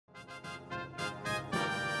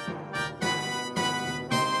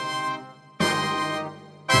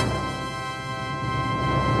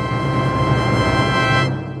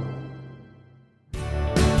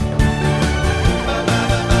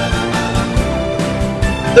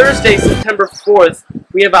Thursday, September 4th,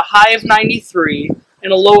 we have a high of 93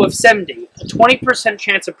 and a low of 70, a 20%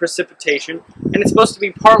 chance of precipitation, and it's supposed to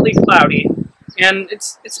be partly cloudy, and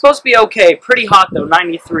it's supposed to be okay. Pretty hot though,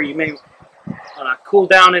 93. You may cool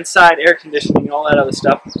down inside, air conditioning, and all that other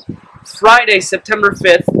stuff. Friday, September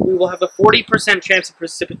 5th, we will have a 40% chance of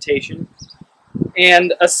precipitation,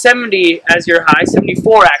 and a 70 as your high,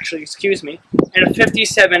 74 actually, excuse me, and a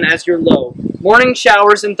 57 as your low. Morning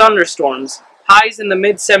showers and thunderstorms, highs in the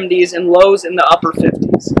mid-70s and lows in the upper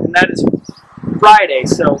 50s, and that is Friday,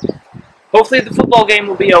 so hopefully the football game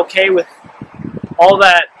will be okay with all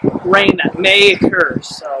that rain that may occur.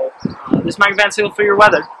 So this is Mike Van Siegel for your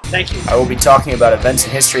weather. Thank you. I will be talking about events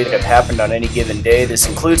in history that have happened on any given day. This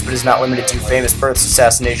includes, but is not limited to, famous births,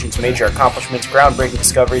 assassinations, major accomplishments, groundbreaking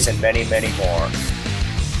discoveries, and many, many more.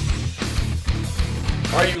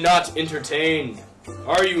 Are you not entertained?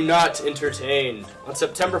 Are you not entertained? On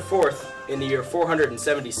September 4th, in the year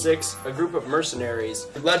 476, a group of mercenaries,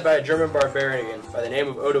 led by a German barbarian by the name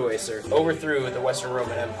of Odoacer, overthrew the Western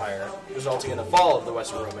Roman Empire, resulting in the fall of the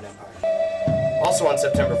Western Roman Empire. Also on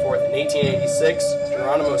September 4th, in 1886,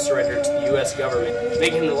 Geronimo surrendered to the U.S. government,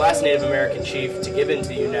 making him the last Native American chief to give in to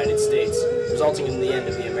the United States, resulting in the end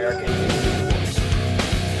of the American Indian Wars.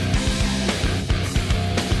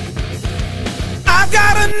 I've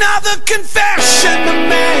got another confession to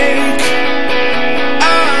make.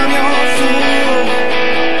 I'm your fool.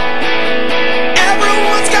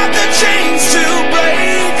 Everyone's got the chains to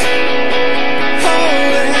break,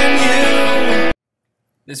 holding you.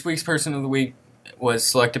 This week's Person of the Week was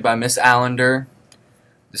selected by Miss Allender.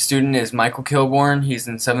 The student is Michael Kilborn. He's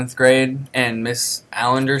in 7th grade, and Miss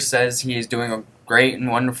Allender says he is doing a great and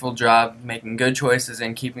wonderful job making good choices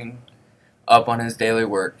and keeping up on his daily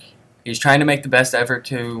work. He's trying to make the best effort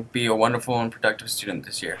to be a wonderful and productive student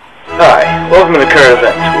this year. Hi, welcome to the Current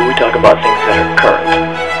Events, where we talk about things that are current.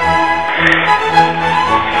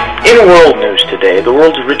 In world news today, the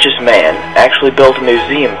world's richest man actually built a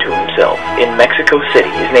museum to himself in Mexico City.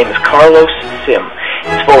 His name is Carlos Sim.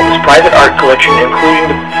 It's full of his private art collection, including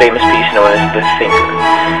the famous piece known as The Thinker.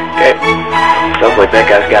 Okay, sounds like that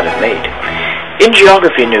guy's got it made. In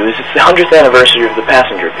geography news, it's the 100th anniversary of the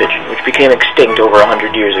passenger pigeon, which became extinct over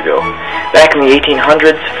 100 years ago. Back in the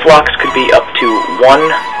 1800s, flocks could be up to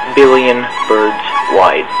 1 billion birds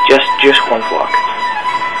wide. Just one flock.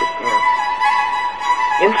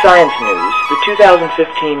 In science news, the 2015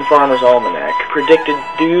 Farmer's Almanac predicted,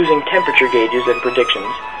 using temperature gauges and predictions,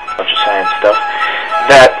 a bunch of science stuff,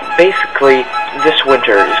 that basically this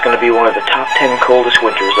winter is going to be one of the top 10 coldest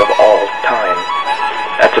winters of all time.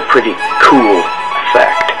 That's a pretty cool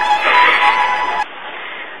fact.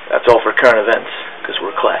 That's all for current events, because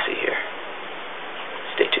we're classy here.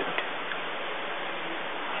 Stay tuned.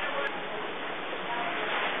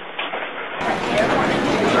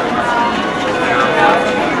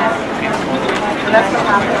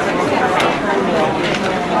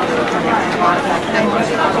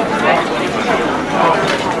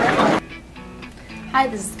 Hi,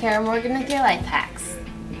 this is Kara Morgan with your Life Hacks.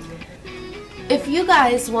 If you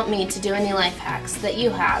guys want me to do any life hacks that you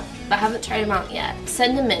have but haven't tried them out yet,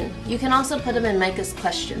 send them in. You can also put them in Micah's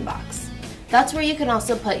question box. That's where you can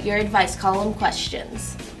also put your advice column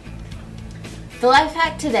questions. The life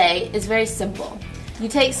hack today is very simple. You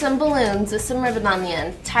take some balloons with some ribbon on the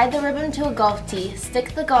end, tie the ribbon to a golf tee,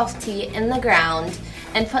 stick the golf tee in the ground,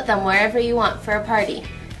 and put them wherever you want for a party.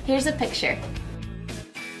 Here's a picture.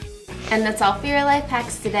 And that's all for your life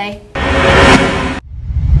hacks today.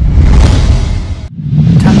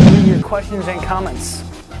 Questions and comments.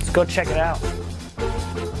 Let's go check it out.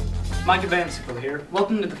 Mike Van Siegel here.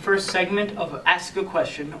 Welcome to the first segment of Ask a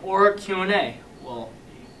Question, or Q&A. Well,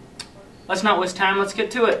 let's not waste time, let's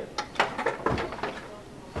get to it.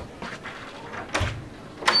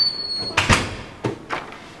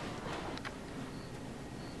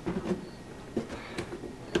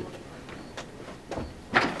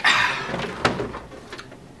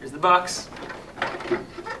 Here's the box.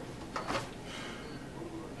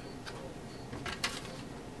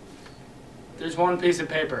 There's one piece of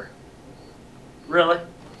paper. Really?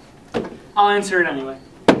 I'll answer it anyway.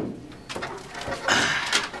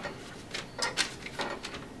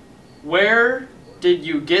 Where did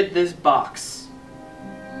you get this box?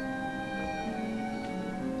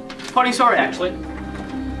 Funny story, actually.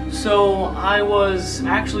 So I was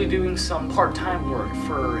actually doing some part-time work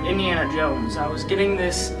for Indiana Jones. I was getting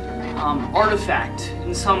this artifact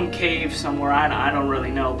in some cave somewhere. I don't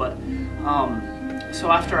really know, but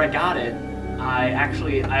so after I got it,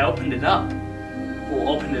 I opened it up. Well,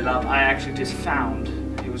 opened it up. I actually just found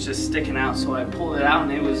it was just sticking out. So I pulled it out,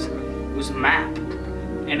 and it was a map.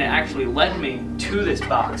 and it actually led me to this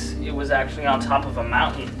box. It was actually on top of a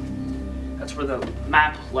mountain. That's where the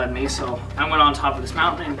map led me, so I went on top of this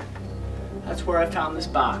mountain and that's where I found this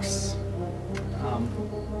box.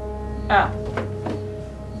 Yeah.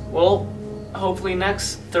 Well, hopefully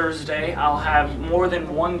next Thursday I'll have more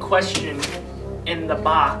than one question in the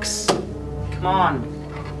box. Come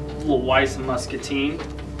on, little wise muscatine.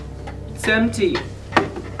 It's empty.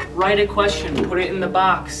 Write a question, put it in the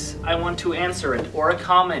box. I want to answer it, or a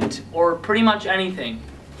comment, or pretty much anything.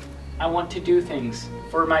 I want to do things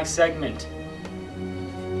for my segment.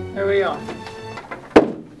 There we go.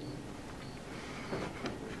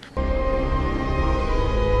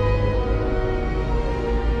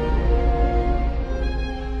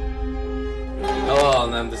 Hello,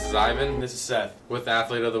 and then this is Ivan. This is Seth with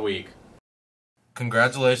Athlete of the Week.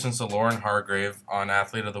 Congratulations to Lauren Hargrave on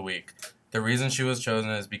Athlete of the Week. The reason she was chosen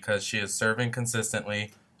is because she is serving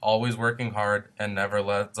consistently, always working hard, and never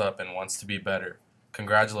lets up and wants to be better.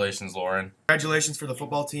 Congratulations, Lauren. Congratulations for the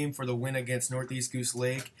football team for the win against Northeast Goose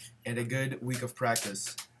Lake and a good week of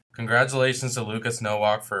practice. Congratulations to Lucas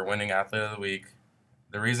Nowak for winning Athlete of the Week.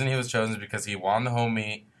 The reason he was chosen is because he won the home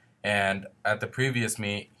meet, and at the previous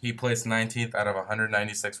meet, he placed 19th out of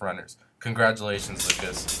 196 runners. Congratulations,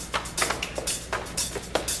 Lucas.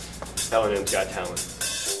 L&M's got talent.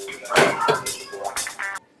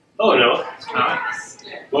 Hello, Noah. Hi.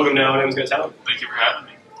 Welcome to L&M's Got Talent. Thank you for having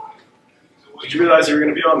me. Did you realize you were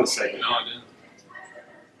going to be on this segment? No, I didn't.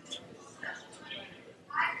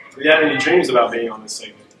 Have you had any dreams about being on this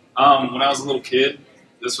segment? When I was a little kid,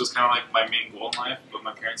 this was kind of like my main goal in life, but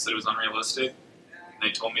my parents said it was unrealistic.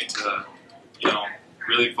 They told me to,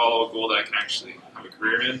 really follow a goal that I can actually have a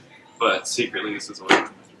career in, but secretly this is what I'm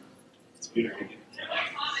doing. It's beautiful.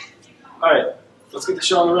 All right, let's get the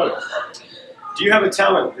show on the road. Do you have a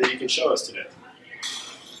talent that you can show us today?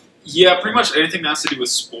 Yeah, pretty much anything that has to do with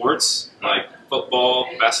sports, like football,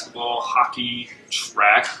 basketball, hockey,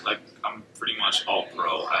 track. Like, I'm pretty much all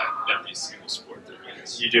pro at every single sport there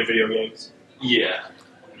is. You do video games? Yeah,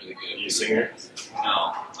 I'm really good. Are you a singer?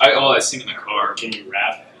 No. I sing in the car. Can you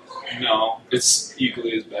rap? No, it's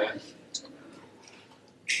equally as bad.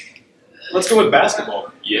 Let's go with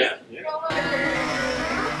basketball. Yeah.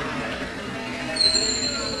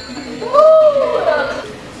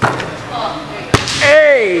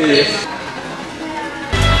 Hey!